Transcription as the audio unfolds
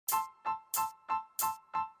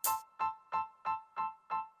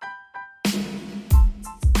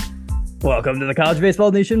Welcome to the College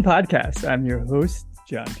Baseball Nation podcast. I'm your host,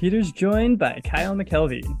 John Peters, joined by Kyle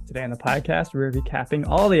McKelvey. Today on the podcast, we're recapping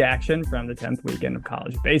all the action from the 10th weekend of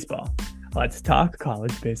college baseball. Let's talk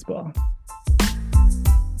college baseball.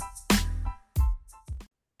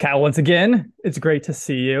 Kyle, once again, it's great to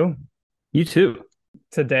see you. You too.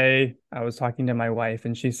 Today, I was talking to my wife,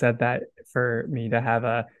 and she said that for me to have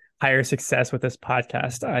a higher success with this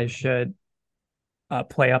podcast, I should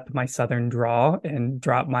play up my Southern drawl and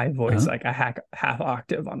drop my voice like a half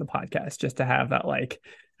octave on the podcast, just to have that like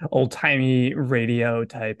old timey radio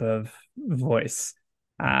type of voice.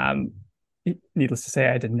 Needless to say,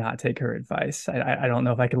 I did not take her advice. I don't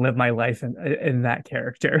know if I can live my life in that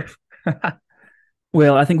character.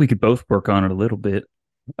 Well, I think we could both work on it a little bit.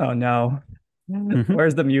 Oh no.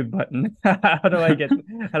 Where's the mute button? How do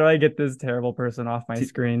I get this terrible person off my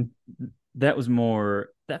screen? That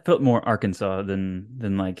felt more Arkansas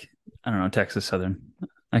than like, I don't know, Texas Southern.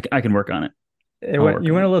 I can work on it. You went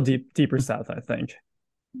a little deeper south, I think.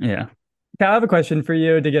 Yeah. Cal, I have a question for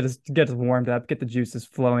you to get us warmed up, get the juices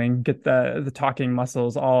flowing, get the talking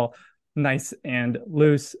muscles all nice and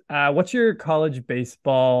loose. What's your college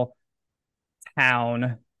baseball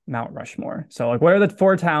town Mount Rushmore? So like, what are the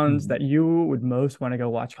four towns that you would most want to go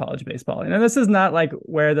watch college baseball in? And this is not like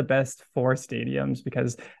where the best four stadiums,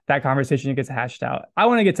 because that conversation gets hashed out. I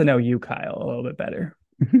want to get to know you, Kyle, a little bit better.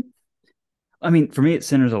 I mean, for me, it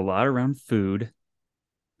centers a lot around food,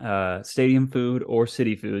 stadium food or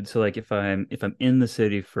city food. So like if I'm in the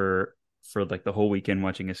city for like the whole weekend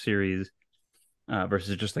watching a series,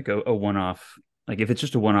 versus just like a one-off. Like if it's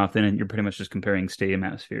just a one-off, then you're pretty much just comparing stadium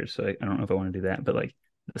atmospheres. So I don't know if I want to do that, but like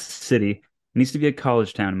the city needs to be a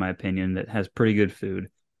college town, in my opinion, that has pretty good food.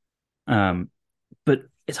 But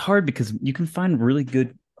it's hard because you can find really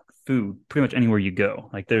good food pretty much anywhere you go.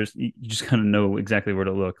 Like you just kind of know exactly where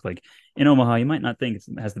to look. Like in Omaha, you might not think it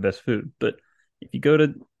has the best food, but if you go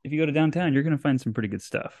to downtown, you're going to find some pretty good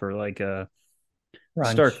stuff. Or like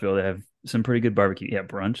Starkville, they have some pretty good barbecue. Yeah,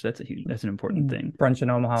 brunch. That's an important thing. Brunch in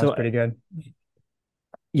Omaha is pretty good.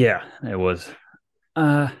 Yeah, it was.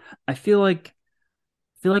 I feel like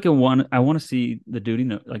I want to see the Duty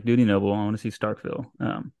Noble. I want to see Starkville.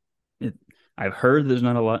 I've heard there's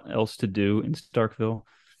not a lot else to do in Starkville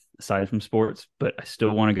aside from sports, but I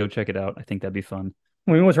still want to go check it out. I think that'd be fun.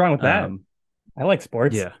 I mean, what's wrong with that? I like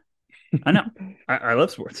sports. Yeah, I know. I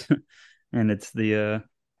love sports, and it's the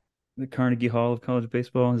Carnegie Hall of college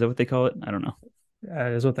baseball. Is that what they call it? I don't know.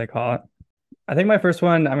 That is what they call it. I think my first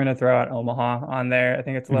one, I'm going to throw out Omaha on there. I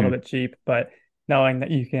think it's a little bit cheap, but knowing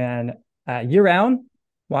that you can year round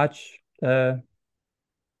watch the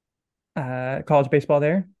college baseball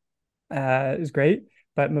there is great.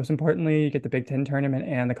 But most importantly, you get the Big Ten tournament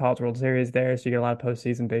and the College World Series there, so you get a lot of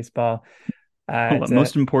postseason baseball.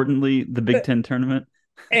 Most importantly, the Big Ten tournament.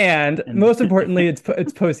 And most importantly, it's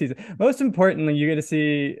postseason. Most importantly, you get to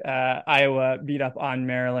see Iowa beat up on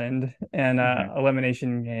Maryland in an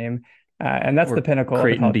elimination game. And that's the pinnacle.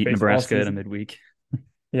 Creighton beat Nebraska in a midweek.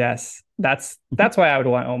 Yes, that's why I would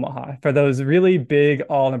want Omaha for those really big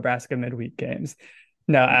all Nebraska midweek games.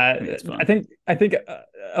 No, I think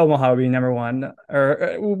Omaha would be number one,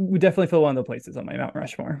 or we definitely fill one of the places on my Mount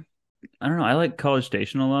Rushmore. I don't know. I like College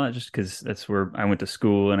Station a lot just because that's where I went to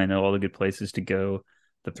school and I know all the good places to go.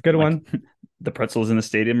 It's a good one. The pretzels in the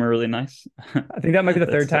stadium are really nice. I think that might be the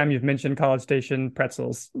third time you've mentioned College Station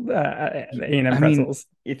pretzels, A&M pretzels.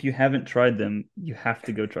 Mean, if you haven't tried them, you have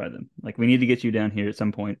to go try them. Like we need to get you down here at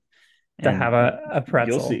some point to have a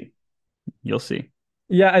pretzel. You'll see.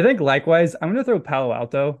 Yeah, I think likewise. I'm going to throw Palo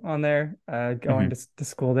Alto on there. Going to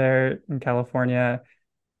school there in California,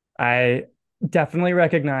 I definitely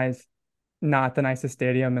recognize not the nicest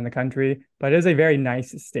stadium in the country, but it is a very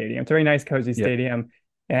nice stadium. It's a very nice, cozy stadium.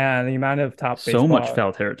 And the amount of top baseball. So much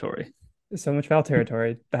foul territory.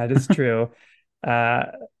 That is true.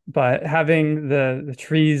 But having the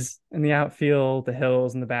trees in the outfield, the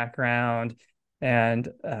hills in the background, and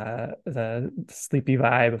the sleepy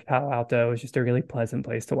vibe of Palo Alto is just a really pleasant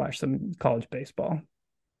place to watch some college baseball.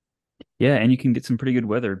 Yeah, and you can get some pretty good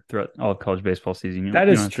weather throughout all of college baseball season. That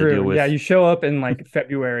is true. Yeah, you show up in like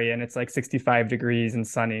February and it's like 65 degrees and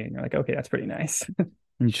sunny, and you're like, okay, that's pretty nice.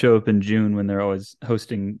 And you show up in June when they're always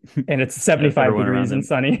hosting, and it's 75 degrees and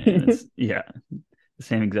sunny. Yeah, the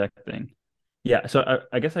same exact thing. Yeah, so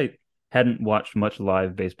I guess I hadn't watched much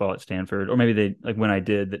live baseball at Stanford, or maybe when I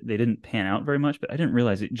did, they didn't pan out very much, but I didn't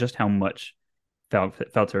realize just how much foul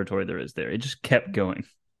territory there is there. It just kept going.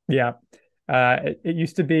 Yeah. It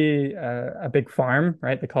used to be a big farm,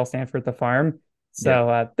 right? They call Stanford the farm.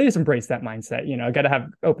 So they just embrace that mindset. You know, got to have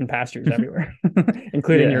open pastures everywhere,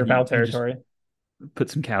 including your foul territory. put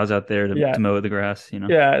some cows out there Yeah. to mow the grass, you know.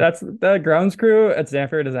 Yeah, that's the grounds crew at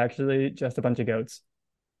Stanford is actually just a bunch of goats.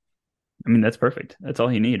 I mean, that's perfect. That's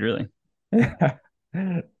all you need, really. Yeah.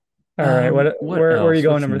 All right. What Where are you else?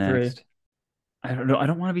 going What's number three? next? I don't know. I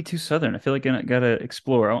don't want to be too southern. I feel like I gotta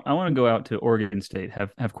explore. I want to go out to Oregon State.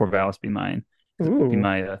 Have Corvallis be mine. Be Ooh,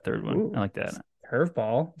 my third one. I ooh, like that.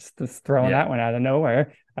 curveball. Just throwing Yeah, that one out of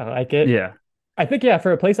nowhere. I like it. yeah. I think, yeah,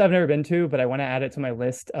 for a place I've never been to, but I want to add it to my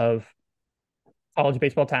list of college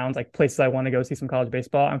baseball towns, like places I want to go see some college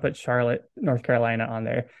baseball. I'm put Charlotte, North Carolina on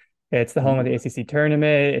there. It's the home of the Ooh. ACC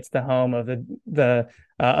tournament. It's the home of the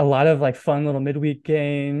a lot of like fun little midweek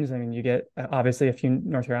games. I mean, you get obviously a few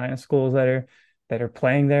North Carolina schools that are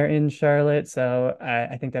playing there in Charlotte. So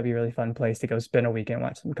I think that'd be a really fun place to go spend a weekend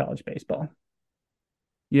watch some college baseball.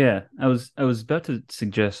 Yeah, I was about to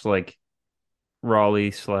suggest like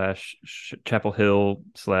Raleigh slash Chapel Hill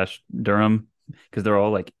slash Durham because they're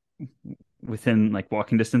all like within like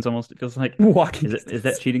walking distance almost. It feels like. Walking Is that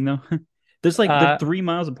distance. cheating though? There's like they're Uh, 3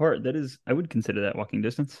 miles apart. That is, I would consider that walking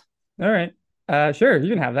distance. all right. Sure, you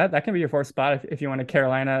can have that. That can be your fourth spot if you want a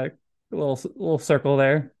Carolina little circle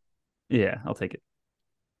there. Yeah, I'll take it.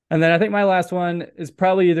 And then I think my last one is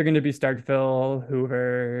probably either going to be Starkville,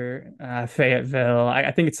 Hoover, Fayetteville.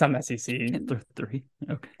 I think it's some SEC. Can't throw three.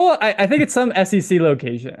 Okay. Well, I think it's some SEC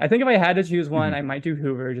location. I think if I had to choose one, Mhm. I might do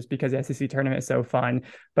Hoover just because the SEC tournament is so fun.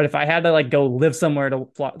 But if I had to like go live somewhere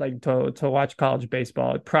to watch college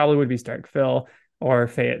baseball, it probably would be Starkville or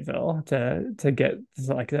Fayetteville to get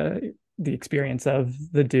like the experience of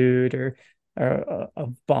the dude or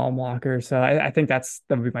of Baum Walker. So I think that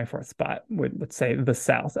would be my fourth spot. Would say the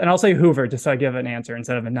South, and I'll say Hoover just so I give an answer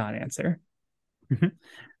instead of a non-answer.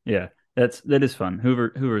 Yeah, that is fun.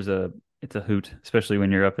 Hoover's a it's a hoot, especially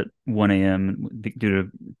when you're up at 1 a.m. due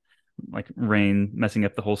to like rain messing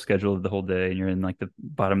up the whole schedule of the whole day, and you're in like the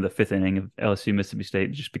bottom of the fifth inning of LSU Mississippi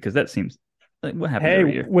State, just because that seems like what happens Hey,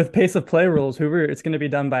 every year. with pace of play rules, Hoover, it's going to be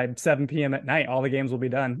done by 7 p.m. at night. All the games will be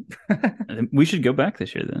done. And we should go back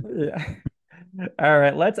this year then. Yeah. All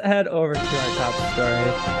right, let's head over to our top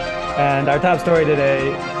story. And our top story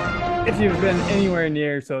today, if you've been anywhere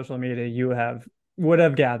near social media, you would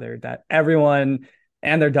have gathered that everyone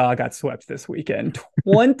and their dog got swept this weekend.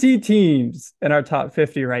 20 teams in our top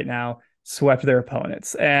 50 right now swept their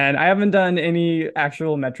opponents. And I haven't done any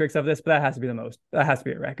actual metrics of this, but that has to be the most. That has to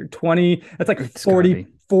be a record. 20, that's like It's gotta be.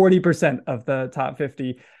 40% of the top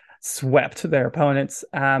 50 swept their opponents.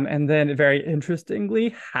 And then very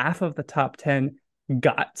interestingly, half of the top 10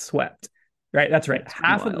 got swept. Right, that's right. That's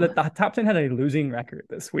Half of wild. the top 10 had a losing record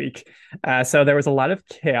this week. So there was a lot of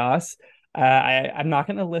chaos. I'm not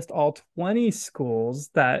going to list all 20 schools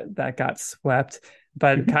that got swept,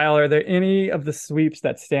 but Mhm. Kyle, are there any of the sweeps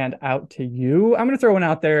that stand out to you? I'm going to throw one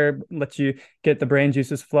out there, let you get the brain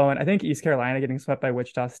juices flowing. I think East Carolina getting swept by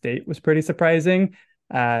Wichita State was pretty surprising.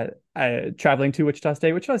 Uh, Traveling to Wichita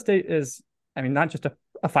State. Wichita State is, I mean, not just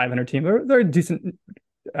a 500 team. They're a decent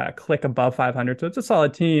click above 500, so it's a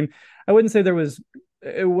solid team. I wouldn't say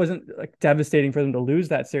it wasn't like devastating for them to lose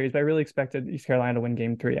that series, but I really expected East Carolina to win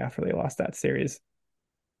game three after they lost that series.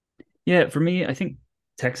 Yeah, for me, I think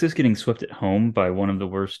Texas getting swept at home by one of the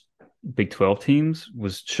worst Big 12 teams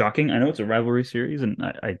was shocking. I know it's a rivalry series, and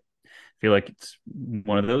I feel like it's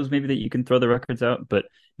one of those maybe that you can throw the records out, but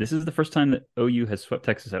this is the first time that OU has swept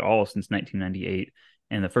Texas at all since 1998,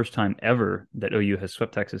 and the first time ever that OU has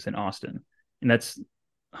swept Texas in Austin. And that's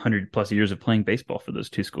 100 plus years of playing baseball for those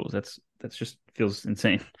two schools. That's just feels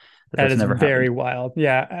insane that That that's is never very happened. wild.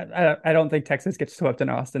 Yeah, I don't think Texas gets swept in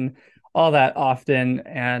Austin all that often,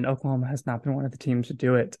 and Oklahoma has not been one of the teams to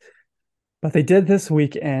do it. But they did this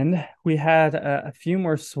weekend. We had a few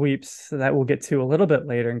more sweeps that we'll get to a little bit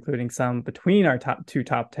later, including some between our top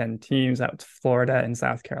 10 teams. That was Florida and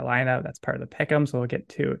South Carolina. That's part of the pick'em, so we'll get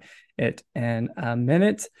to it in a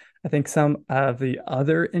minute. I think some of the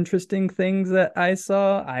other interesting things that I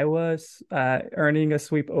saw, Iowa earning a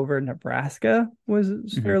sweep over Nebraska was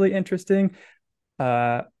Mhm. fairly interesting.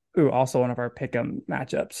 Uh, Also one of our pick'em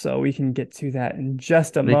matchups, so we can get to that in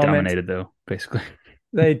just a They moment. dominated though, basically.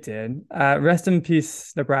 They did. Rest in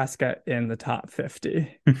peace, Nebraska in the top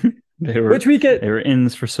 50, they were which we get, they were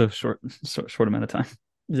ins for so short amount of time.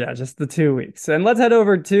 yeah, just the 2 weeks. And let's head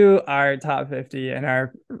over to our top 50 and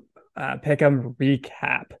our pick 'em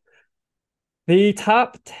recap. The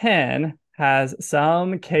top 10 has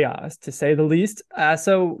some chaos, to say the least.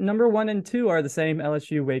 So number one and two are the same: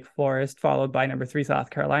 LSU, Wake Forest, followed by number three, South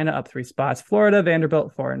Carolina, up 3 spots. Florida,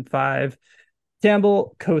 Vanderbilt, 4 and 5.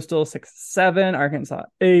 Campbell, Coastal, 6, 7. Arkansas,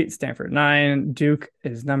 8. Stanford, 9. Duke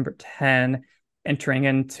is number 10. Entering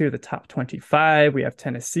into the top 25, we have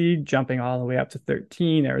Tennessee jumping all the way up to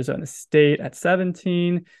 13, Arizona State at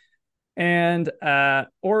 17, and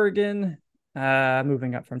Oregon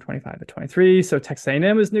moving up from 25 to 23. So Texas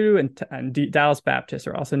A&M is new, and Dallas Baptist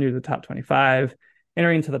are also new to the top 25.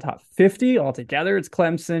 Entering into the top 50 altogether, it's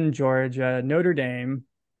Clemson, Georgia, Notre Dame,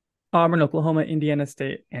 Auburn, Oklahoma, Indiana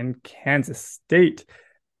State, and Kansas State.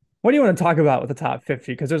 What do you want to talk about with the top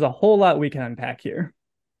 50? Because there's a whole lot we can unpack here.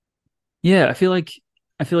 Yeah, I feel like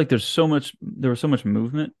there was so much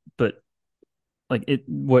movement, but like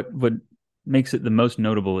what makes it the most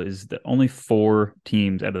notable is that only four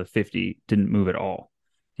teams out of the 50 didn't move at all.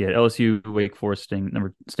 You had LSU, Wake Forest staying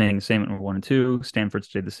the same at number 1 and 2. Stanford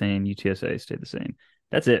stayed the same. UTSA stayed the same.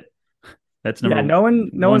 That's it. That's Yeah, number no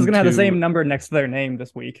one's one, gonna have the same two. number next to their name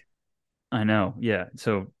this week. I know. Yeah.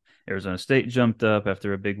 So Arizona State jumped up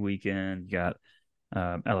after a big weekend. You got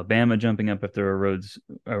Alabama jumping up after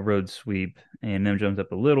a road sweep. A&M jumped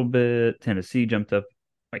up a little bit. Tennessee jumped up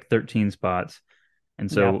like 13 spots. And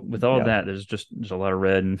Yeah, so with all of yeah, that, there's a lot of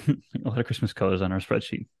red and a lot of Christmas colors on our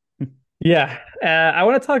spreadsheet. yeah. I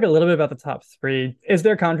want to talk a little bit about the top three. Is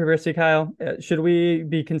there controversy, Kyle? Should we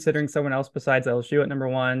be considering someone else besides LSU at number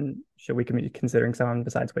one? Should we be considering someone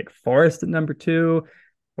besides Wake Forest at number two?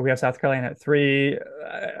 We have South Carolina at three.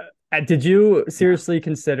 Did you Yeah. seriously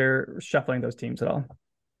consider shuffling those teams at all?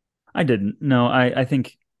 I didn't. No, I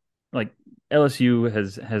think like LSU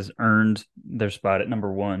has earned their spot at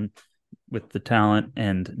number one with the talent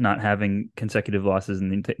and not having consecutive losses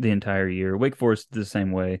in the entire year. Wake Forest is the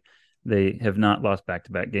same way. They have not lost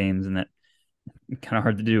back-to-back games, and that kind of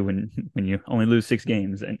hard to do when you only lose 6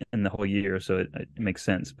 games in the whole year. So it makes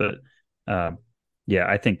sense. But uh, yeah,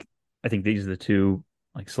 I think these are the two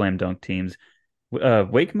like slam dunk teams.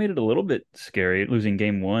 Wake made it a little bit scary, losing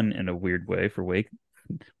game one in a weird way for Wake,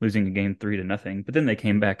 losing a game 3-0. But then they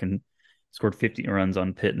came back and scored 50 runs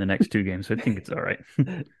on Pitt in the next 2 games. So I think it's all right.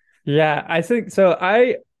 Yeah, I think so.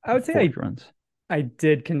 I would say 40 runs. I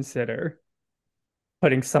did consider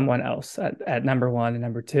putting someone else at number one and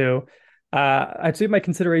number two. I'd say my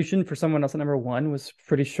consideration for someone else at number one was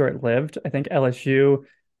pretty short lived. I think LSU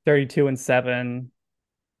 32-7,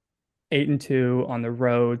 8-2 on the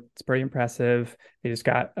road. It's pretty impressive. They just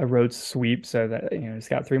got a road sweep, so that just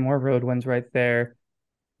got three more road wins right there.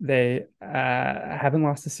 They haven't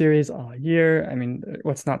lost a series all year. I mean,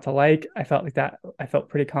 what's not to like? I felt like that. I felt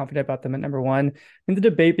pretty confident about them at number one. And the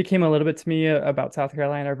debate became a little bit to me about South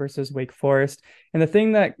Carolina versus Wake Forest. And the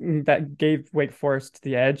thing that gave Wake Forest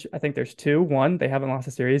the edge, I think there's two. One, they haven't lost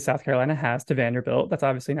a series. South Carolina has to Vanderbilt. That's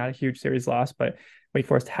obviously not a huge series loss, but Wake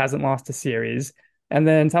Forest hasn't lost a series. And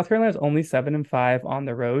then South Carolina is only 7-5 on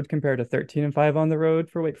the road compared to 13-5 on the road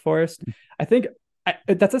for Wake Forest. I think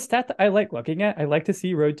that's a stat that I like looking at. I like to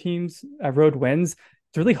see road teams, road wins.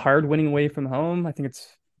 It's really hard winning away from home. I think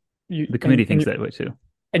it's you The committee thinks that way too.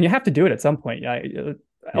 and you have to do it at some point. Yeah, Yeah.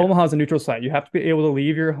 Omaha is a neutral site. You have to be able to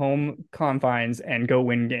leave your home confines and go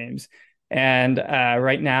win games. And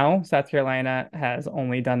right now, South Carolina has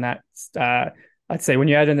only done that. Let's say when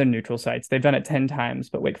you add in the neutral sites, they've done it 10 times,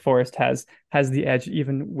 but Wake Forest has the edge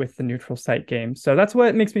even with the neutral site game. So that's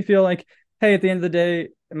what makes me feel like, hey, at the end of the day,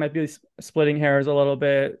 it might be splitting hairs a little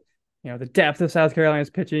bit. The depth of South Carolina's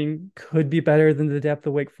pitching could be better than the depth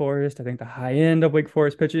of Wake Forest. I think the high end of Wake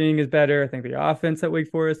Forest pitching is better. I think the offense at Wake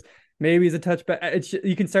Forest maybe is a touch better.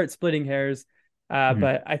 You can start splitting hairs. Mhm.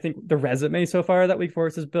 But I think the resume so far that Wake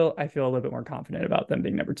Forest has built, I feel a little bit more confident about them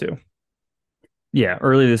being number two. Yeah.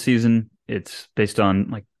 Early this season, it's based on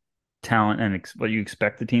like talent and what you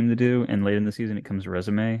expect the team to do. And late in the season, it comes to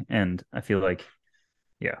resume. And I feel like,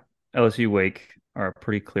 yeah, LSU Wake are a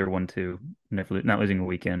pretty clear 1-2, not losing a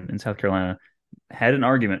weekend. And South Carolina had an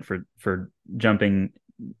argument for jumping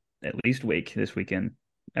at least Wake this weekend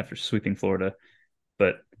after sweeping Florida.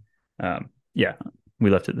 But yeah, we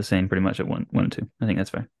left it the same pretty much at 1-2. I think that's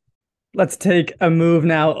fair. Let's take a move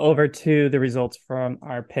now over to the results from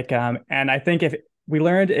our pick'em. And I think if we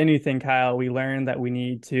learned anything, Kyle, we learned that we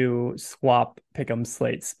need to swap pick'em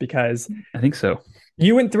slates because I think so.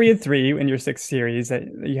 you went 3-3 in your sixth series that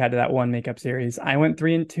you had that one makeup series. I went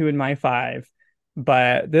 3-2 in my five.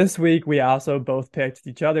 But this week we also both picked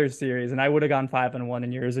each other's series, and I would have gone 5-1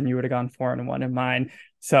 in yours, and you would have gone 4-1 in mine.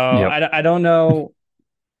 So Yep. I don't know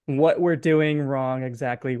what we're doing wrong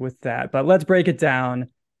exactly with that, but let's break it down.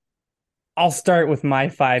 I'll start with my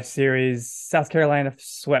five series. South Carolina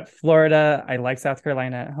swept Florida. I like South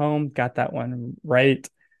Carolina at home. Got that one right.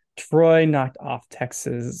 Troy knocked off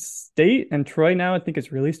Texas State, and Troy now I think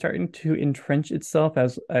is really starting to entrench itself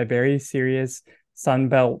as a very serious Sun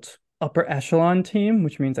Belt upper echelon team,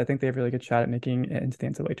 which means I think they have a really good shot at making it into the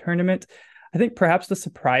NCAA tournament. I think perhaps the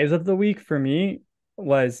surprise of the week for me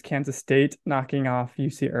was Kansas State knocking off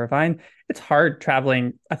UC Irvine. It's hard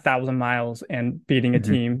traveling 1,000 miles and beating a Hmm.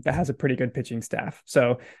 team that has a pretty good pitching staff.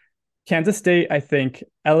 So Kansas State, I think,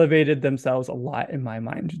 elevated themselves a lot in my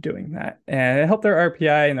mind doing that. And it helped their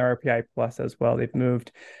RPI and their RPI plus as well. They've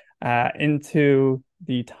moved into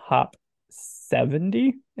the top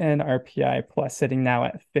 70 in RPI plus, sitting now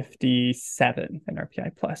at 57 in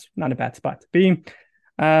RPI plus. Not a bad spot to be.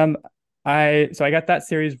 Um, I got that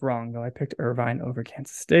series wrong though. I picked Irvine over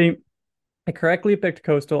Kansas State. I correctly picked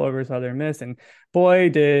Coastal over Southern Miss, and boy,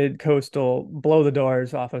 did Coastal blow the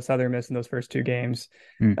doors off of Southern Miss in those first two games,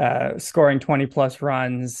 scoring 20 plus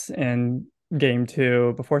runs in game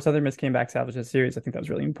two before Southern Miss came back salvaged the series. I think that was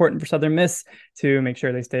really important for Southern Miss to make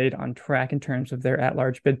sure they stayed on track in terms of their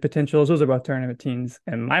at-large bid potentials. Those are both tournament teams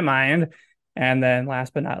in my mind. And then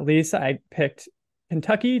last but not least, I picked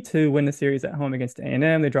Kentucky to win the series at home against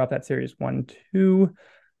A&M. They dropped that series 1-2.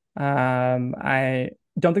 I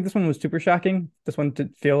don't think this one was super shocking. This one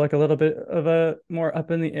did feel like a little bit of a more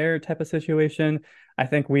up in the air type of situation. I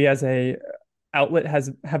think we as a outlet has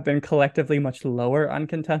have been collectively much lower on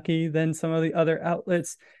Kentucky than some of the other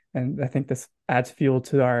outlets, and I think this adds fuel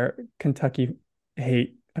to our Kentucky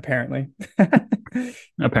hate, apparently. All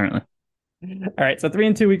Apparently. right, so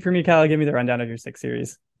 3-2 week for me, Kyle. Give me the rundown of your six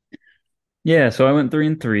series. Yeah, so I went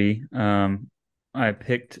 3-3. I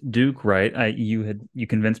picked Duke right. You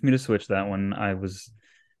convinced me to switch that one. I was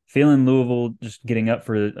feeling Louisville just getting up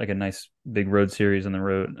for like a nice big road series on the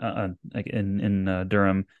road, like in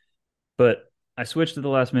Durham. But I switched at the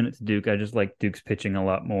last minute to Duke. I just like Duke's pitching a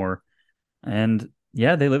lot more, and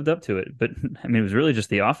yeah, they lived up to it. But I mean, it was really just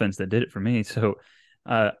the offense that did it for me. So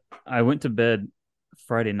uh, I went to bed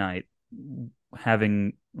Friday night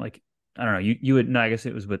having like I don't know. You had no, I guess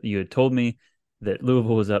it was what you had told me that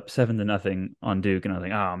Louisville was up 7-0 on Duke, and I was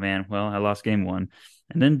like, oh man, well I lost game one,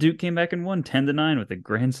 and then Duke came back and won 10-9 with a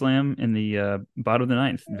grand slam in the bottom of the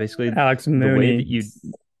ninth. Basically, Alex the way Mooney. that you,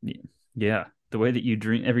 yeah, the way that you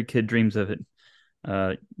dream, every kid dreams of it.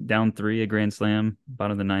 Down three, a grand slam,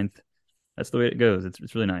 bottom of the ninth. That's the way it goes.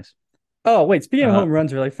 It's really nice. Oh, wait, speaking of Uh, home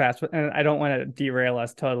runs really fast, and I don't want to derail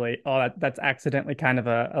us totally. Oh, that's accidentally kind of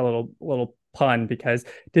a little pun because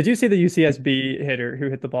did you see the UCSB hitter who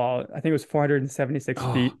hit the ball? I think it was 476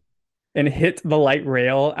 oh, feet and hit the light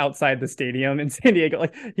rail outside the stadium in San Diego.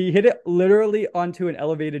 Like he hit it literally onto an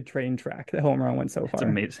elevated train track. The home run went so it's far.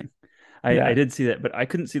 amazing. I Yeah. did see that, but I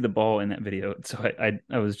couldn't see the ball in that video, so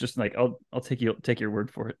I was just like, I'll take your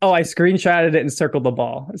word for it. Oh, I screenshotted it and circled the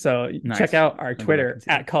ball. So check Nice. out our I'll go back and Twitter see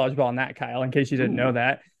that. at College Ball Nat Kyle in case you didn't know Ooh,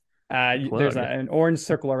 that. There's plug. an orange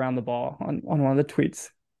circle around the ball on one of the tweets.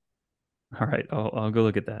 All right, I'll go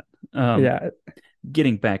look at that. Um, Yeah.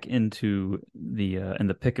 Getting back into the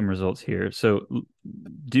pick'em results here. So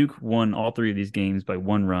Duke won all three of these games by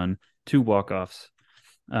one run, two walk-offs,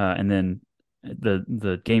 and then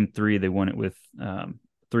the game three they won it with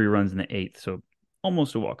three runs in the eighth, so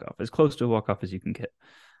almost a walk-off, as close to a walk-off as you can get.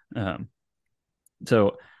 Um,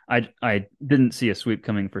 so I didn't see a sweep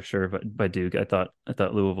coming for sure, but by Duke, I thought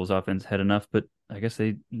Louisville's offense had enough, but I guess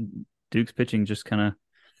Duke's pitching just kind of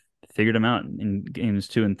figured them out in games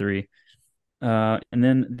two and three. And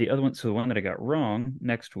then the other one, so the one that I got wrong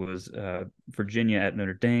next was Virginia at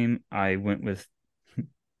Notre Dame. I went with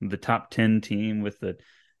the top 10 team with the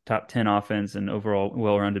top 10 offense and overall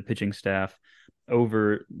well-rounded pitching staff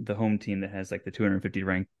over the home team that has like the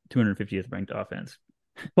 250th ranked offense.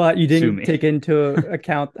 But you Sue didn't me. take into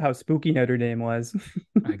account how spooky Notre Dame was.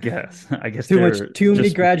 I guess they're Too many just spooky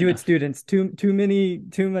graduate enough. students,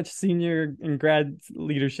 too much senior and grad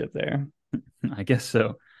leadership there. I guess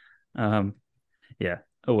so. Um, yeah.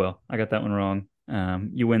 Oh well, I got that one wrong.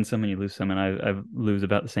 You win some and you lose some, and I lose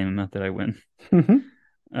about the same amount that I win.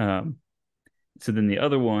 Um, so then the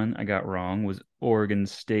other one I got wrong was Oregon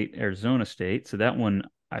State, Arizona State. So that one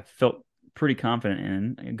I felt pretty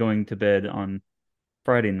confident in going to bed on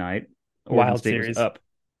Friday night. Oregon Wild State was series. up.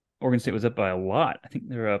 Oregon State was up by a lot. I think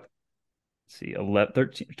they were up, let's see, 11,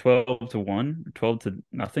 13, 12 to 1, 12 to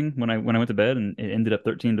nothing when I went to bed, and it ended up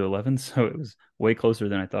 13 to 11. So it was way closer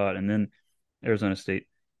than I thought. And then Arizona State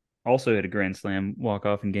also had a grand slam walk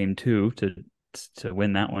off in game two to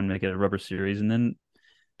win that one, make it a rubber series, and then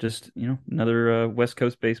just another West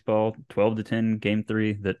Coast baseball 12-10 game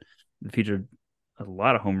three that featured a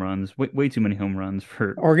lot of home runs, way too many home runs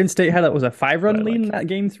for Oregon State had that was a five what I run lead in like. that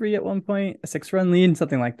game three at one point, a 6 run lead,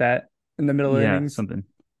 something like that in the middle of the Yeah, innings. something.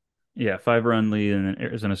 Yeah, 5 run lead, and then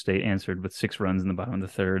Arizona State answered with 6 runs in the bottom of the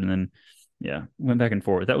third, and then yeah, went back and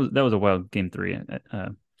forth. That was a wild game three.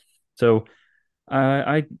 So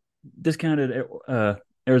I discounted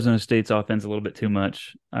Arizona State's offense a little bit too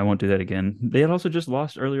much. I won't do that again. They had also just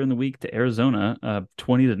lost earlier in the week to Arizona,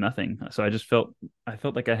 20-0. So I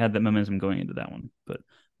felt like I had that momentum going into that one, but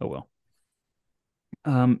oh well.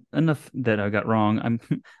 Enough that I got wrong. I'm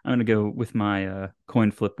gonna go with my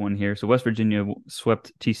coin flip one here. So West Virginia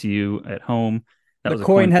swept TCU at home. That The was a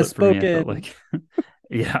coin coin has flip for me. I felt spoken. like,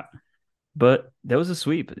 yeah, but that was a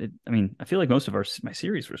sweep. I mean, I feel like most of my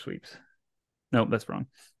series were sweeps. No, that's wrong.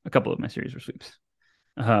 A couple of my series were sweeps.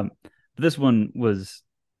 But this one was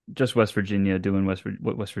just West Virginia doing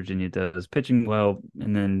what West Virginia does, pitching well,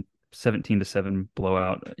 and then 17-7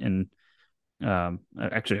 blowout in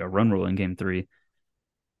actually a run rule in game three.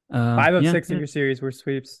 Five of Yeah, six of yeah, your series were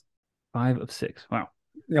sweeps. 5 of 6. Wow.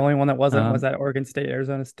 The only one that wasn't was Um, that Oregon State,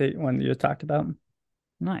 Arizona State one that you just talked about.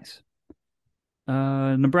 nice.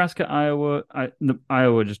 Nebraska, Iowa.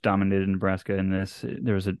 Iowa just dominated Nebraska in this.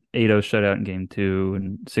 There was an 8-0 shutout in game two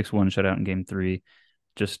and 6-1 shutout in game three.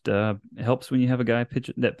 Just it helps when you have a guy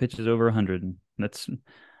pitches over 100. And that's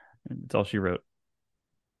all she wrote.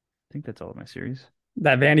 I think that's all of my series.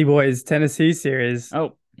 That Vandy Boys Tennessee series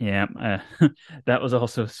Oh, yeah. That was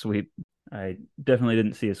also a sweep. I definitely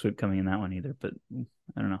didn't see a sweep coming in that one either, but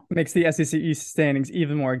I don't know. makes the SEC East standings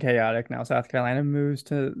even more chaotic now. South Carolina moves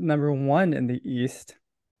to number one in the East.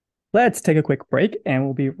 Let's take a quick break and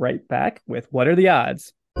we'll be right back with What Are the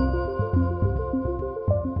Odds?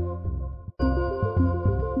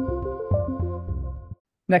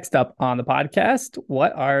 Next up on the podcast,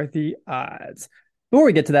 what are the odds? Before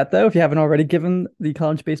we get to that, though, if you haven't already given the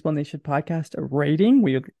College Baseball Nation podcast a rating,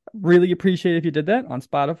 we would really appreciate if you did that on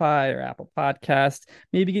Spotify or Apple Podcast.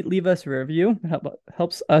 Maybe leave us a review. It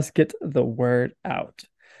helps us get the word out.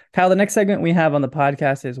 Kyle, the next segment we have on the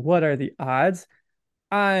podcast is What Are the Odds?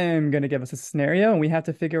 I'm going to give us a scenario, and we have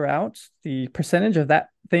to figure out the percentage of that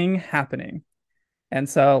thing happening. And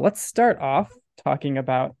so let's start off talking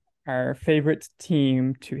about our favorite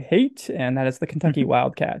team to hate, and that is the Kentucky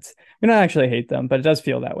Wildcats. We don't actually hate them, but it does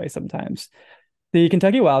feel that way sometimes. The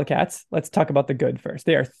Kentucky Wildcats, let's talk about the good first.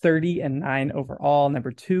 They are 30-9 overall,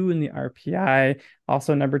 number two in the RPI,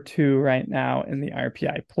 also number two right now in the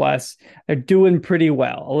RPI plus. They're doing pretty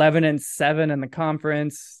well. 11-7 in the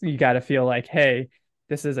conference. You got to feel like, hey,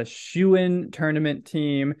 this is a shoe-in tournament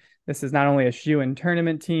team. This is not only a shoe-in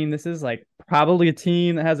tournament team, this is like probably a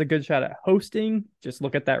team that has a good shot at hosting. Just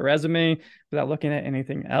look at that resume without looking at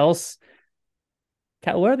anything else.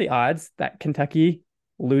 Kat, what are the odds that Kentucky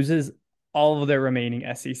loses all of their remaining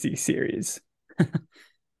SEC series?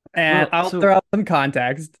 And Well, I'll so throw out some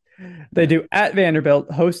context. They yeah. do at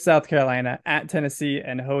Vanderbilt, host South Carolina, at Tennessee,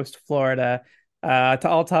 and host Florida. To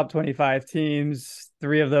all top 25 teams,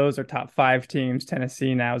 three of those are top five teams.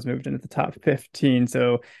 Tennessee now has moved into the top 15.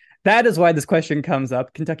 So that is why this question comes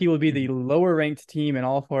up. Kentucky will be the Mhm. lower ranked team in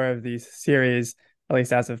all four of these series, at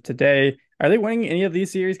least as of today. Are they winning any of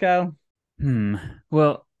these series, Kyle? Hmm.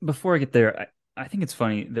 Well, before I get there, I think it's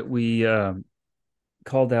funny that we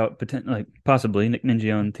called out possibly Nick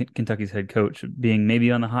Mingione, Kentucky's head coach, being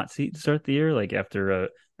maybe on the hot seat to start the year, like after a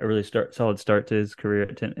really solid start to his career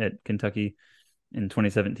at Kentucky in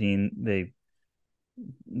 2017.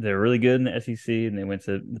 They're really good in the SEC and they went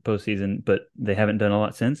to the postseason, but they haven't done a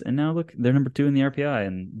lot since. And now look, they're number two in the RPI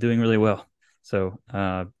and doing really well. So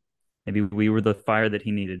maybe we were the fire that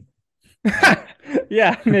he needed.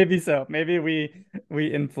 Yeah, maybe so. Maybe we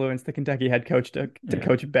influenced the Kentucky head coach to Yeah.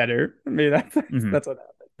 coach better. Maybe that's Hmm. that's what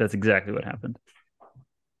happened. That's exactly what happened.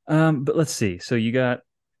 But let's see. So you got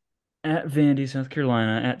at Vandy, South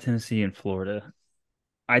Carolina, at Tennessee, and Florida.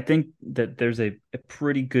 I think that there's a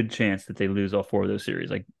pretty good chance that they lose all four of those series.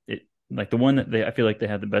 Like the one that I feel like they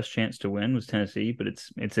had the best chance to win was Tennessee, but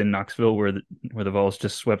it's in Knoxville where the Vols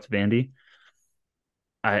just swept Vandy.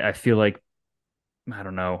 I feel like I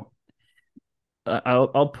don't know.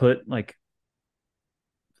 I'll put like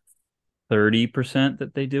 30%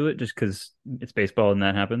 that they do it just because it's baseball and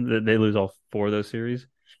that happens. They lose all four of those series.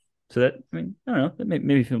 So that I mean I don't know.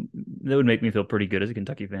 That would make me feel pretty good as a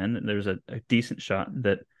Kentucky fan. That there's a decent shot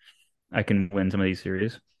that I can win some of these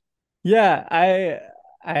series. Yeah, I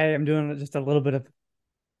am doing just a little bit of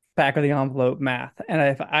back of the envelope math. And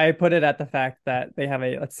if I put it at the fact that they have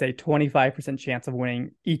a, let's say, 25% chance of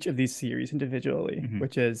winning each of these series individually, Hmm.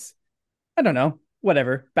 which is, I don't know,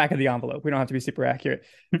 whatever, back of the envelope. We don't have to be super accurate.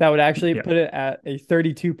 That would actually Yeah, put it at a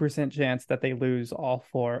 32% chance that they lose all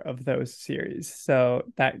four of those series. So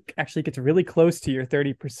that actually gets really close to your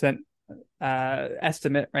 30%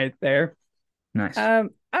 estimate right there. nice. I'm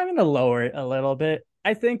going to lower it a little bit.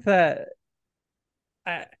 I think that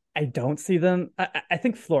I I don't see them. I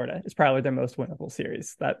think Florida is probably their most winnable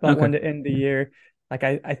series. That Okay. one to end the year. Like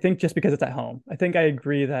I think just because it's at home, I think I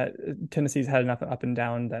agree that Tennessee's had enough up and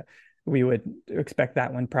down that we would expect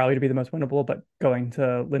that one probably to be the most winnable. But going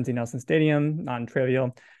to Lindsey Nelson Stadium,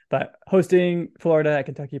 non-trivial. But hosting Florida at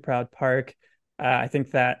Kentucky Proud Park, I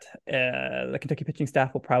think that the Kentucky pitching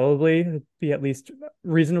staff will probably be at least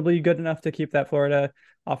reasonably good enough to keep that Florida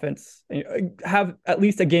offense, have at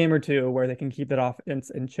least a game or two where they can keep that offense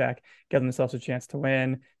in check, give themselves a chance to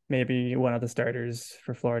win. Maybe one of the starters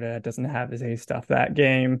for Florida doesn't have his A stuff that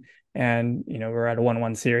game, and we're at a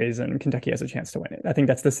 1-1 series, and Kentucky has a chance to win it. I think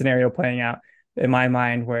that's the scenario playing out in my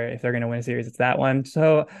mind, where if they're going to win a series, it's that one.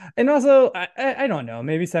 So, and also, I don't know,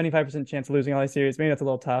 maybe 75% chance of losing all these series. Maybe that's a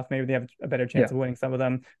little tough. Maybe they have a better chance Yeah. of winning some of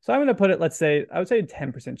them. So I'm going to put it, let's say, I would say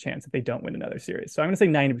 10% chance that they don't win another series. So I'm going to say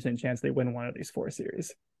 90% chance they win one of these four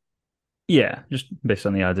series, Yeah, just based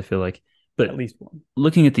on the odds, I feel like. at But least one.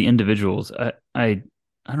 looking at the individuals,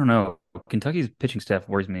 I don't know. Kentucky's pitching staff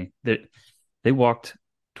worries me. They walked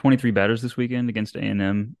 23 batters this weekend against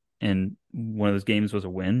A&M, and one of those games was a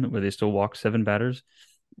win where they still walked seven batters.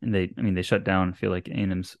 And I mean, they shut down, I feel like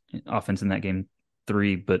A&M's offense in that game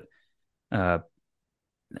three, but uh,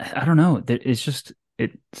 I don't know. It's just,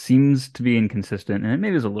 it seems to be inconsistent, and it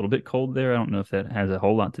maybe was a little bit cold there. I don't know if that has a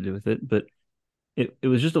whole lot to do with it, but it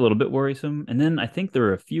was just a little bit worrisome. And then I think there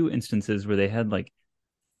were a few instances where they had like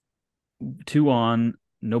two on,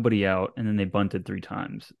 nobody out, and then they bunted three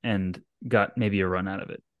times and got maybe a run out of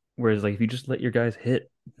it. Whereas like if you just let your guys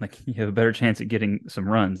hit, like you have a better chance at getting some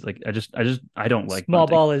runs. Like I don't like Small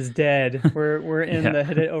bunting. ball is dead. We're in Yeah. the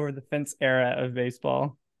hit it over the fence era of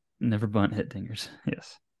baseball. Never bunt hit dingers.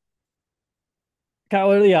 Yes. Kyle,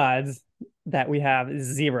 what are the odds that we have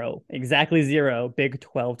zero, exactly zero Big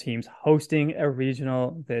 12 teams hosting a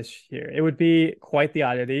regional this year? It would be quite the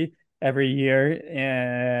oddity every year.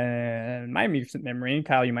 In my recent memory,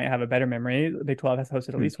 Kyle, you might have a better memory. The Big 12 has hosted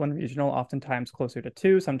at Hmm. least one regional, oftentimes closer to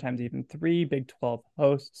two, sometimes even three Big 12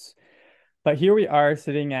 hosts. But here we are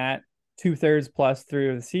sitting at 2/3 plus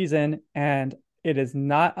through the season, and it is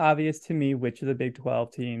not obvious to me which of the Big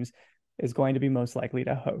 12 teams is going to be most likely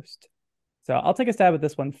to host. So I'll take a stab at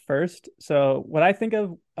this one first. So what I think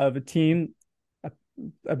of a team, a,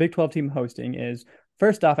 a Big 12 team hosting is,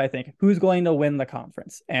 first off, I think who's going to win the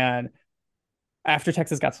conference. And after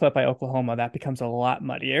Texas got swept by Oklahoma, that becomes a lot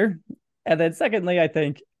muddier. And then secondly, I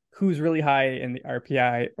think who's really high in the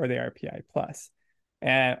RPI or the RPI plus.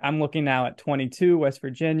 And I'm looking now at 22 West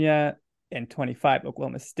Virginia and 25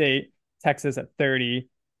 Oklahoma State, Texas at 30.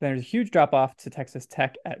 Then there's a huge drop off to Texas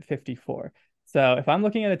Tech at 54. So if I'm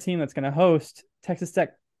looking at a team that's going to host, Texas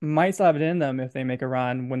Tech might still have it in them if they make a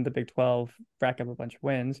run, win the Big 12, rack up a bunch of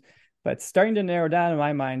wins. But it's starting to narrow down in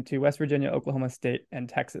my mind to West Virginia, Oklahoma State, and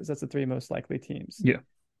Texas. That's the three most likely teams. Yeah.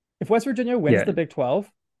 If West Virginia wins Yeah. the Big 12,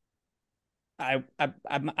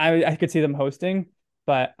 I could see them hosting,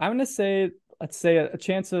 but I'm gonna say, let's say a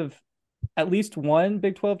chance of at least one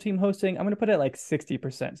Big 12 team hosting. I'm gonna put it like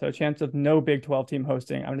 60%. So a chance of no Big 12 team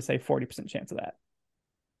hosting. I'm gonna say 40% chance of that.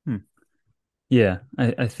 Hmm. Yeah.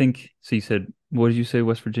 I think so. You said, what did you say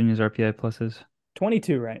West Virginia's RPI plus is?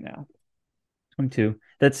 22 right now. 22.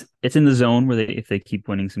 It's in the zone where if they keep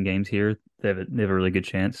winning some games here, they have a really good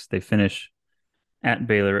chance. They finish at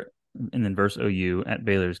Baylor and then versus OU. At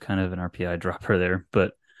Baylor is kind of an RPI dropper there,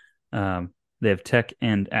 but they have Tech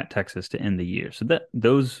and at Texas to end the year. So that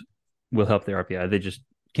those will help their RPI. They just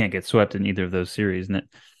can't get swept in either of those series, and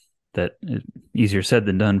that is easier said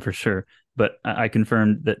than done for sure. But I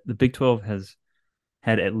confirmed that the Big 12 has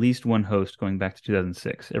had at least one host going back to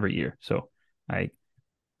 2006 every year. So I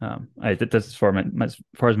that's as far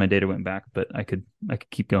as my data went back, but I could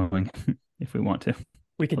keep going if we want to.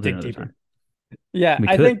 We I'll could do dig another time. deeper. Yeah, We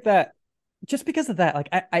I could. think that just because of that, like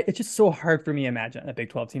it's just so hard for me to imagine a Big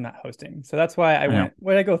 12 team not hosting. So that's why I I know. went,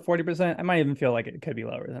 when I go 40%, I might even feel like it could be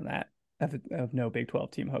lower than that of no Big 12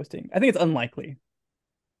 team hosting. I think it's unlikely.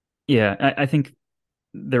 Yeah, I think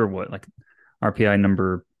they're what, like RPI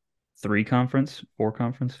number four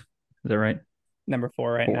conference. Is that right? Number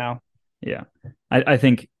four right Four. now. Yeah. I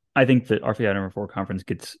think that RPI number four conference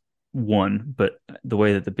gets one, but the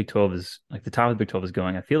way that the Big 12 is like the top of the Big 12 is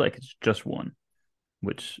going, I feel like it's just one,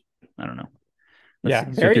 which I don't know. Let's Yeah,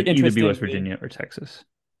 see. So it very could either be West interestingly, Virginia or Texas.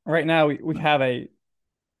 right now we have a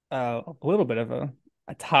little bit of a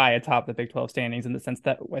tie atop the Big 12 standings in the sense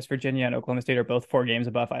that West Virginia and Oklahoma State are both 4 games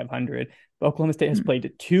above 500. But Oklahoma State has Hmm.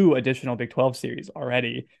 played two additional Big 12 series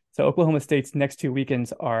already. So Oklahoma State's next two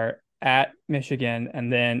weekends are at Michigan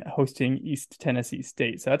and then hosting East Tennessee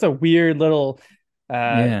State. So that's a weird little uh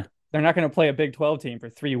Yeah. they're not going to play a Big 12 team for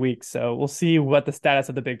 3 weeks. So we'll see what the status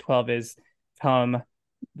of the Big 12 is come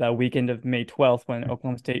the weekend of May 12th when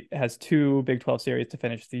Oklahoma State has two Big 12 series to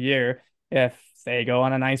finish the year. if they go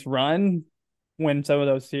on a nice run, win some of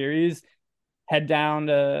those series, head down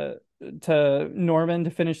to Norman to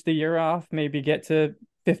finish the year off, maybe get to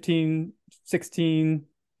 15, 16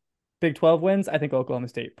 Big 12 wins, I think Oklahoma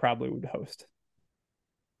State probably would host.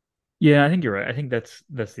 Yeah, I think you're right. I think that's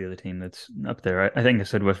the other team that's up there. I think I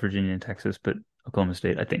said West Virginia and Texas, but Oklahoma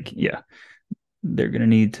State, I think, yeah, they're gonna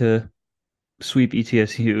need to sweep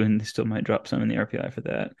ETSU, and they still might drop some in the RPI for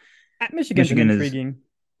that. At Michigan's an Michigan is,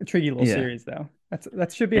 intriguing little yeah, series though.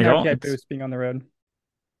 That should be an and RPI it's boost being on the road.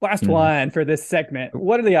 Last mhm. one for this segment.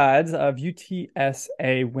 What are the odds of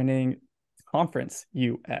UTSA winning Conference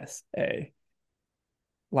USA?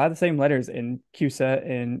 A lot of the same letters in CUSA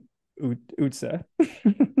and UTSA.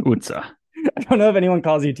 UTSA. I don't know if anyone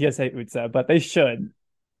calls UTSA UTSA, but they should.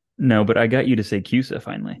 No, but I got you to say CUSA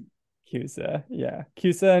finally. CUSA, yeah,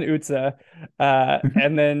 CUSA and UTSA,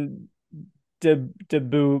 and then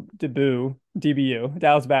DBU,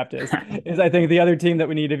 Dallas Baptist is, I think, the other team that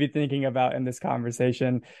we need to be thinking about in this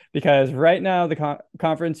conversation because right now the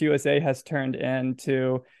Conference USA has turned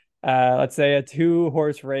into, let's say, a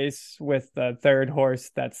two-horse race with the third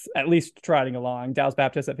horse that's at least trotting along. Dallas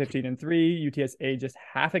Baptist at 15-3, UTSA just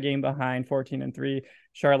half a game behind, 14-3,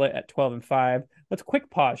 Charlotte at 12-5. Let's quick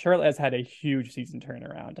pause. Charlotte has had a huge season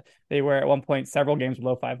turnaround. They were at one point several games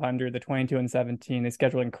below 500. The 22-17. They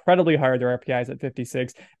schedule incredibly hard. Their RPI is at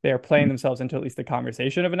 56. They are playing themselves into at least the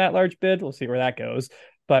conversation of an at-large bid. We'll see where that goes.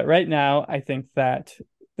 But right now, I think that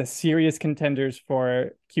the serious contenders for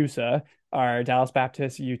CUSA are Dallas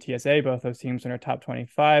Baptist, UTSA. Both those teams in our top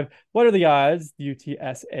 25. What are the odds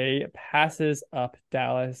UTSA passes up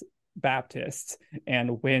Dallas Baptist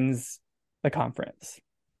and wins the conference?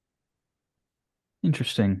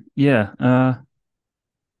 Interesting. Yeah.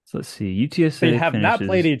 So let's see. They UTSA have not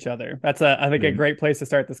played finishes. each other. That's I think a They, great place to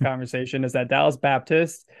start this conversation is that Dallas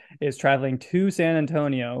Baptist is traveling to San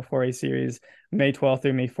Antonio for a series May 12th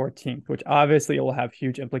through May 14th, which obviously will have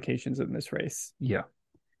huge implications in this race. yeah.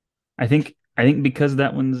 I think because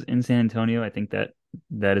that one's in San Antonio, I think that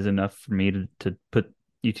that is enough for me to put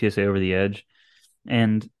UTSA over the edge.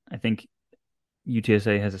 And I think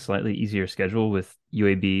UTSA has a slightly easier schedule with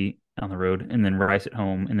UAB on the road and then Rice at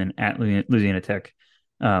home and then at Louisiana Tech,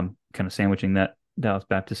 kind of sandwiching that Dallas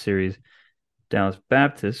Baptist series. Dallas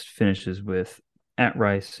Baptist finishes with at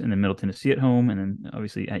Rice and then Middle Tennessee at home and then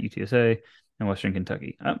obviously at UTSA and Western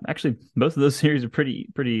Kentucky. Actually, both of those series are pretty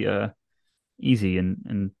easy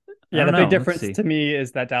and I Yeah, don't the big know. Let's difference see. to me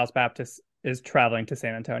is that Dallas Baptist is traveling to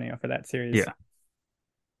San Antonio for that series Yeah.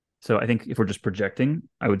 So I think if we're just projecting,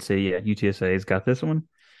 I would say yeah, UTSA's got this one.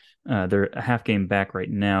 They're a half game back right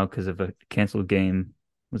now because of a canceled game.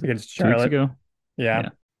 Was it against 2 weeks Charlotte. ago? Yeah. Yeah.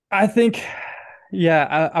 I think,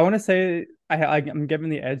 yeah, I want to say I'm giving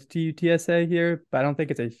the edge to UTSA here, but I don't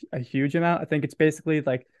think it's a huge amount. I think it's basically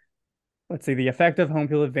like, let's see, the effective home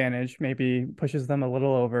field advantage maybe pushes them a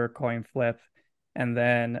little over coin flip. And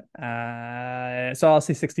then, so I'll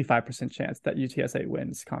see 65% chance that UTSA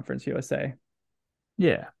wins Conference USA.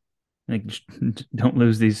 Yeah. I think just don't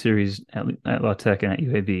lose these series at La Tech and at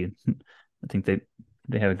UAB. I think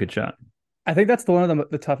they have a good shot. I think that's one of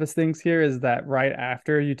the toughest things here is that right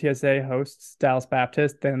after UTSA hosts Dallas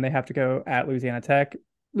Baptist, then they have to go at Louisiana Tech.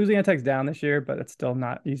 Louisiana Tech's down this year, but it's still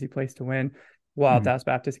not an easy place to win. While Mm. Dallas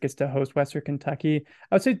Baptist gets to host Western Kentucky,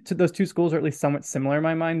 I would say those two schools are at least somewhat similar in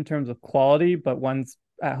my mind in terms of quality, but one's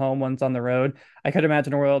at home, one's on the road. I could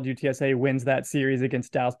imagine a world UTSA wins that series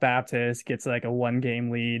against Dallas Baptist, gets like a 1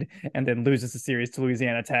 game lead, and then loses the series to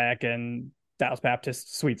Louisiana Tech, and Dallas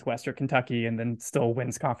Baptist sweeps Western Kentucky and then still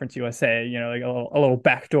wins Conference USA, like a little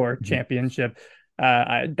backdoor Mhm. championship.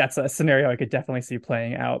 That's a scenario I could definitely see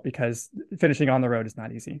playing out because finishing on the road is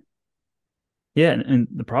not easy. Yeah, and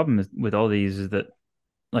the problem is with all these is that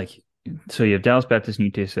like so you have Dallas Baptist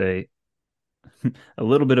and UTSA a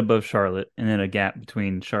little bit above Charlotte and then a gap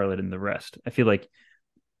between Charlotte and the rest. I feel like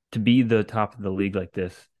to be the top of the league like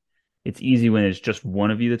this, it's easy when it's just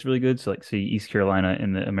one of you that's really good. So like see East Carolina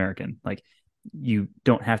in the American. Like you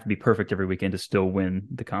don't have to be perfect every weekend to still win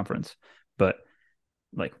the conference. But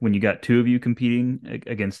like when you got two of you competing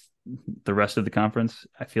against the rest of the conference,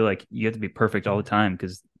 I feel like you have to be perfect all the time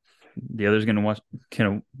because the other's going to watch,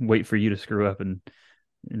 kind of wait for you to screw up and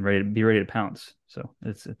ready to pounce. So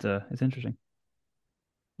it's interesting.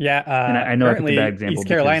 Yeah, And I know I picked a bad currently example East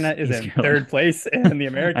Carolina because is East in Carolina. third place in the I know,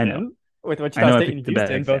 American with I Wichita know I State picked and the bad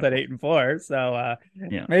Houston both at example. 8-4. So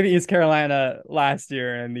Yeah, maybe East Carolina last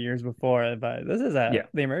year and the years before, but this is yeah.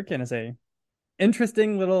 the American is a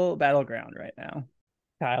interesting little battleground right now.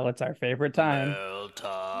 Kyle, it's our favorite time. Mail It's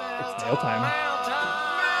time. mail time. Mail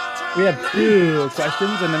time. We Mail have two time.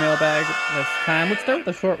 questions in the mailbag this time. Let's start with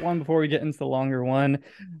the short one before we get into the longer one.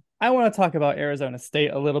 I want to talk about Arizona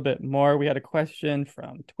State a little bit more. We had a question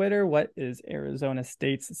from Twitter. What is Arizona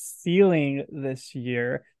State's ceiling this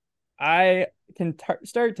year? I can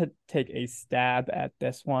start to take a stab at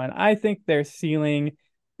this one. I think their ceiling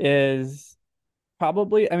is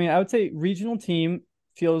probably, I mean, I would say regional team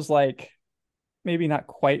feels like maybe not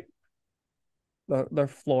quite their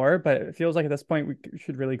floor, but it feels like at this point we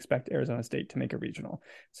should really expect Arizona State to make a regional.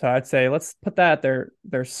 So I'd say let's put that at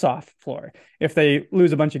their soft floor. If they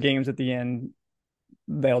lose a bunch of games at the end,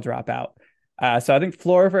 they'll drop out. So I think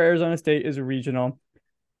floor for Arizona State is a regional.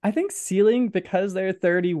 I think ceiling because they're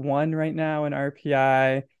 31 right now in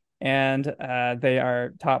RPI and they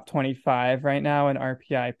are top 25 right now in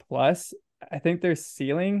RPI plus. I think their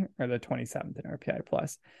ceiling or the 27th in RPI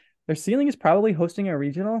plus. Their ceiling is probably hosting a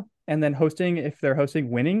regional and then hosting if they're hosting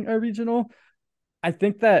winning a regional. I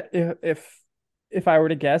think that if I were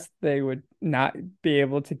to guess, they would not be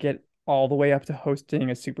able to get all the way up to hosting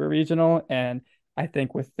a super regional. And I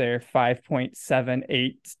think with their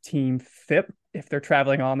 5.78 team FIP, if they're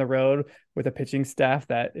traveling on the road with a pitching staff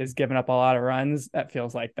that is giving up a lot of runs, that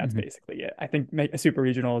feels like that's Mm-hmm. basically it. I think make a super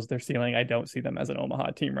regional is their ceiling. I don't see them as an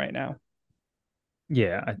Omaha team right now.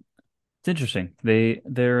 Yeah, it's interesting.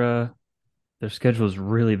 Their schedule is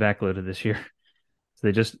really backloaded this year. So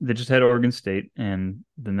they just had Oregon State, and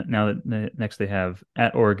then now that next they have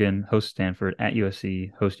at Oregon, host Stanford, at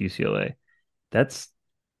USC, host UCLA. That's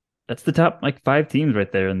that's the top like five teams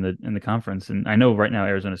right there in the conference. And I know right now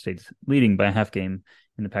Arizona State's leading by a half game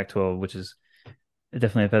in the Pac-12, which is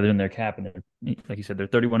definitely a feather in their cap. And they're, like you said, they're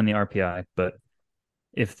 31 in the RPI. But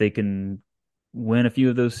if they can win a few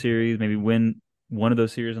of those series, maybe win one of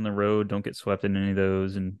those series on the road, don't get swept in any of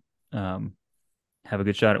those, and um, have a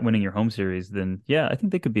good shot at winning your home series, then yeah, I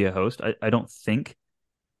think they could be a host. I don't think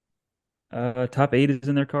top eight is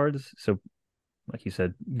in their cards. So, like you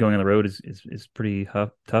said, going on the road is pretty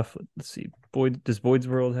tough. Let's see. Does Boyd's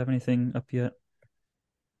World have anything up yet?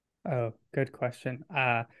 Oh, good question.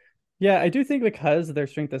 Yeah, I do think because their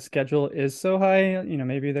strength of schedule is so high,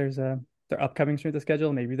 maybe there's a their upcoming strength of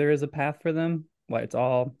schedule, maybe there is a path for them. Like it's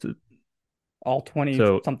So, all 20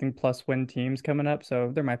 so something plus win teams coming up,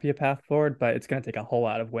 so there might be a path forward, but it's going to take a whole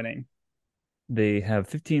lot of winning. they have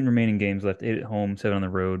 15 remaining games left, eight at home, seven on the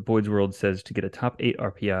road. Boyd's World says to get a top eight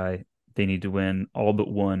RPI, they need to win all but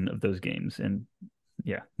one of those games, and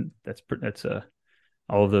yeah, that's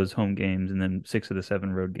all of those home games, and then six of the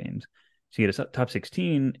seven road games. So you get a top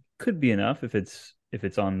 16 could be enough if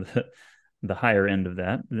it's on the higher end of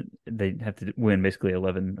that. They have to win basically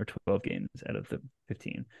 11 or 12 games out of the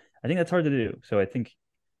 15. I think that's hard to do. So I think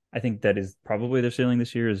that is probably their ceiling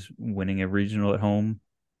this year is winning a regional at home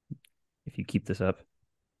if you keep this up.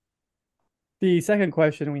 The second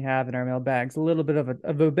question we have in our mailbag's a little bit of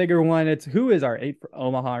a bigger one. It's who is our eight for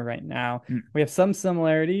Omaha right now? Mm, We have some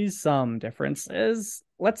similarities, some differences.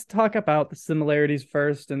 Let's talk about the similarities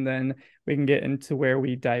first, and then we can get into where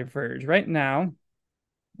we diverge. Right now,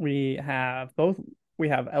 we have both. We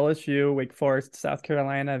have LSU, Wake Forest, South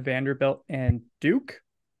Carolina, Vanderbilt, and Duke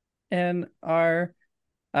in our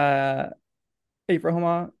uh, eight for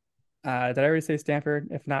Omaha. Did I already say Stanford?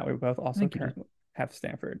 If not, we both I also think you did. currently have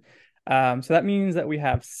Stanford. So that means that we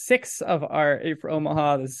have six of our eight for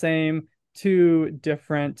Omaha the same, two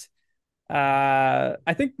different.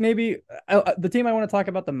 I think maybe the team I want to talk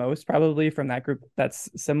about the most, probably from that group that's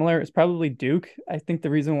similar, is probably Duke. I think the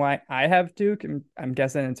reason why I have Duke, and I'm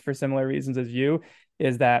guessing it's for similar reasons as you,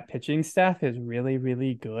 is that pitching staff is really,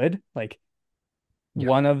 really good. Like Yeah.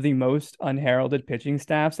 one of the most unheralded pitching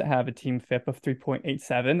staffs that have a team FIP of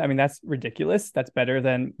 3.87. I mean, that's ridiculous. That's better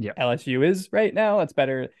than Yeah. LSU is right now. That's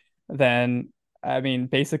better than, I mean,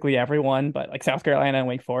 basically everyone, but like South Carolina and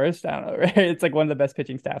Wake Forest. I don't know, right? It's like one of the best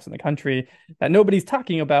pitching staffs in the country that nobody's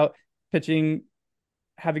talking about. Pitching,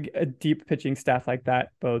 having a deep pitching staff like that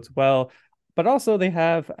bodes well. But also they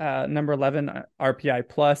have number 11 RPI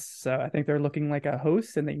plus, so I think they're looking like a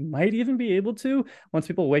host, and they might even be able to once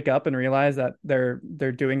people wake up and realize that they're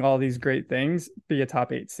doing all these great things, be a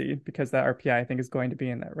top eight seed because that RPI I think is going to be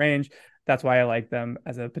in that range. That's why I like them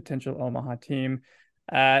as a potential Omaha team.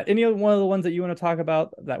 Any one of the ones that you want to talk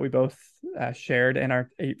about that we both shared in our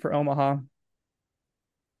eight for Omaha?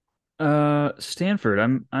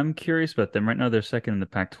 Stanford. I'm curious about them. Right now they're second in the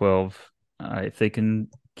Pac-12. If they can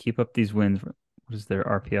keep up these wins, what is their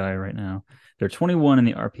RPI right now? They're 21 in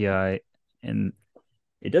the RPI, and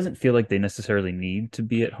it doesn't feel like they necessarily need to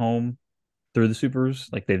be at home through the supers.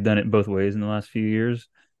 Like they've done it both ways in the last few years.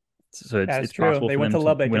 So it's That's it's true. possible They for went them to to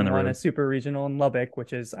Lubbock win on and the won a road. super regional in Lubbock,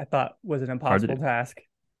 which is I thought was an Hard to impossible do. task.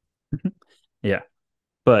 Yeah.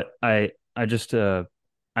 But I just I'm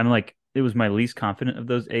like it was my least confident of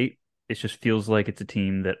those eight. It just feels like it's a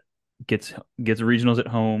team that gets regionals at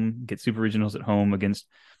home, gets super regionals at home against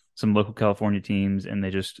some local California teams, and they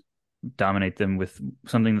just dominate them with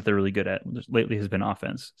something that they're really good at. Lately has been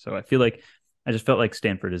offense. So I just felt like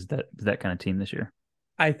Stanford is that kind of team this year.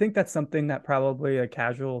 I think that's something that probably a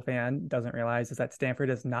casual fan doesn't realize is that Stanford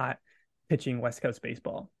is not pitching West Coast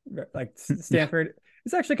baseball. Like Yeah, Stanford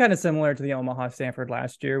is actually kind of similar to the Omaha Stanford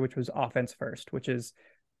last year, which was offense first, which is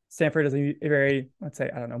Stanford is a very, let's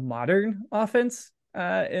say, I don't know, modern offense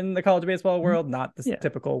in the college baseball world, not this yeah.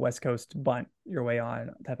 typical West Coast bunt your way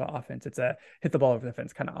on type of offense. It's a hit the ball over the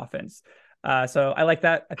fence kind of offense. So I like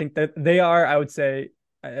that. I think that they are, I would say,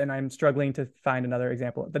 and I'm struggling to find another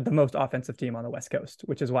example, the most offensive team on the West Coast,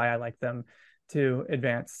 which is why I like them to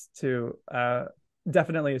advance to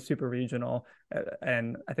definitely a super regional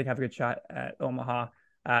and I think have a good shot at Omaha.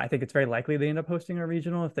 I think it's very likely they end up hosting a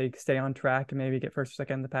regional if they stay on track and maybe get first or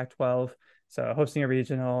second in the Pac-12. So hosting a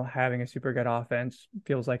regional, having a super good offense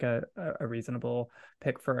feels like a reasonable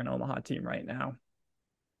pick for an Omaha team right now.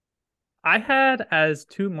 I had as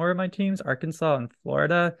two more of my teams, Arkansas and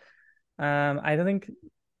Florida. I don't think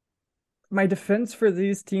my defense for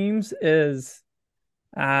these teams is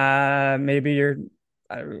maybe you're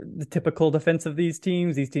the typical defense of these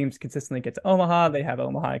teams. These teams consistently get to Omaha. They have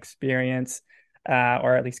Omaha experience,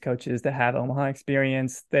 or at least coaches that have Omaha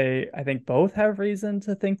experience. I think, both have reason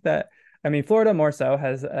to think that. I mean, Florida more so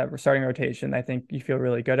has a starting rotation. I think you feel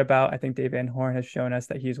really good about. I think Dave Van Horn has shown us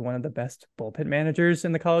that he's one of the best bullpen managers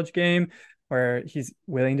in the college game, where he's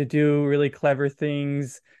willing to do really clever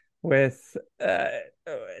things with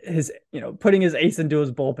his putting his ace into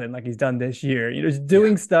his bullpen like he's done this year, just Yeah.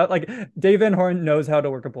 doing stuff like Dave Van Horn knows how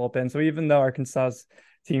to work a bullpen. So even though Arkansas's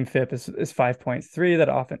team FIP is 5.3, that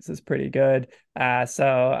offense is pretty good. So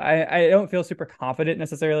I don't feel super confident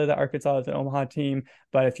necessarily that Arkansas is an Omaha team,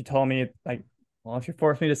 but if you told me like, well, if you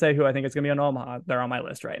force me to say who I think it's going to be on Omaha, they're on my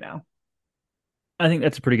list right now. I think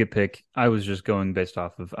that's a pretty good pick. I was just going based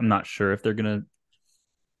off of I'm not sure if they're gonna.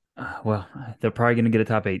 Well, they're probably going to get a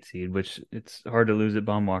top 8 seed, which it's hard to lose at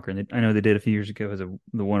Baumwalker. And I know they did a few years ago as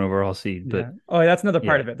the one overall seed, but Yeah. Oh, that's another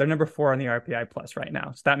part yeah, of it. They're number 4 on the RPI plus right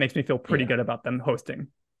now. So that makes me feel pretty yeah. good about them hosting.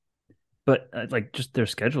 But like just their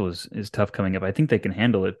schedule is tough coming up. I think they can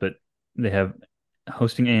handle it, but they have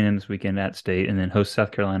hosting A&M this weekend at State, and then host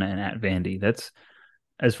South Carolina and at Vandy. That's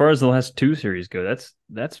as far as the last 2 series go.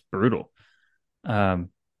 That's brutal. I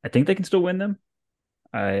think they can still win them.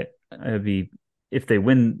 I'd be if they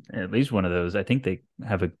win at least one of those. I think they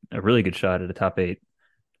have a really good shot at a top 8.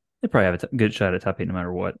 They probably have a good shot at top 8 no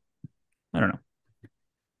matter what. I don't know.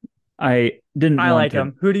 I didn't I want like to.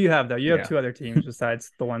 them. Who do you have though? You have Yeah, two other teams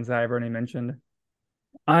besides the ones that I've already mentioned.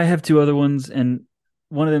 I have two other ones, and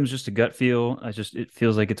one of them is just a gut feel. It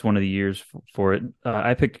feels like it's one of the years for it.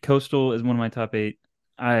 I picked Coastal as one of my top 8.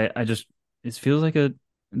 I just it feels like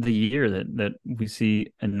the year that we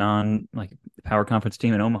see a non like power conference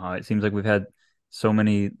team in Omaha. It seems like we've had so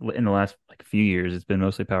many in the last like few years. It's been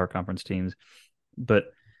mostly power conference teams, but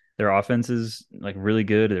their offense is like really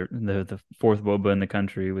good. They're the fourth WOBA in the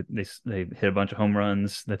country. They hit a bunch of home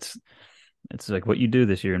runs. It's like what you do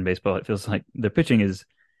this year in baseball. It feels like their pitching is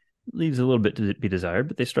leaves a little bit to be desired,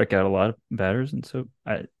 but they strike out a lot of batters, and so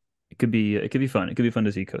it could be fun. It could be fun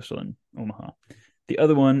to see Coastal in Omaha. The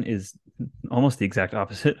other one is almost the exact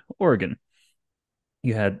opposite. Oregon.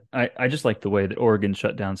 I just like the way that Oregon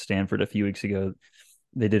shut down Stanford a few weeks ago.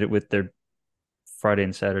 They did it with their Friday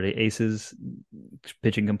and Saturday aces,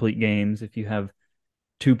 pitching complete games. If you have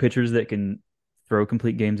two pitchers that can throw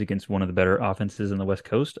complete games against one of the better offenses in the West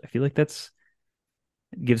Coast, I feel like that's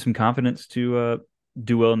gives some confidence to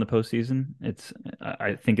do well in the postseason.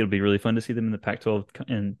 I think it'll be really fun to see them in the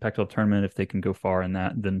Pac-12 tournament. If they can go far in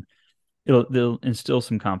that, then they'll instill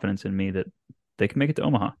some confidence in me that they can make it to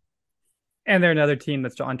Omaha. And they're another team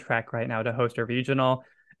that's on track right now to host a regional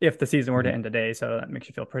if the season were to Mhm. end today. So that makes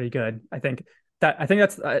you feel pretty good. I think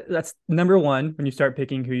that's number one. When you start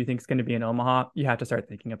picking who you think is going to be in Omaha, you have to start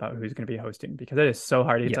thinking about who's going to be hosting because it is so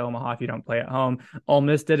hard to get Yeah. to Omaha if you don't play at home. Ole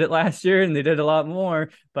Miss did it last year and they did a lot more,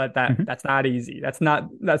 but Mhm. that's not easy. That's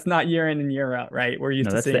not year in and year out, right? We're used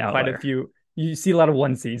No, to that's the seeing quite a outlier. few. You see a lot of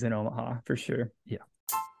one season Omaha for sure. Yeah.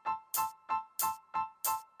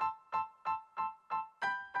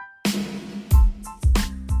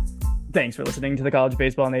 Thanks for listening to the College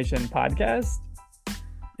Baseball Nation podcast.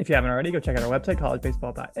 If you haven't already, go check out our website,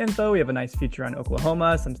 collegebaseball.info. We have a nice feature on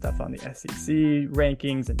Oklahoma, some stuff on the SEC,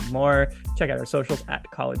 rankings, and more. Check out our socials at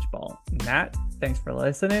collegeballnat. Thanks for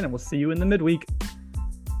listening, and we'll see you in the midweek.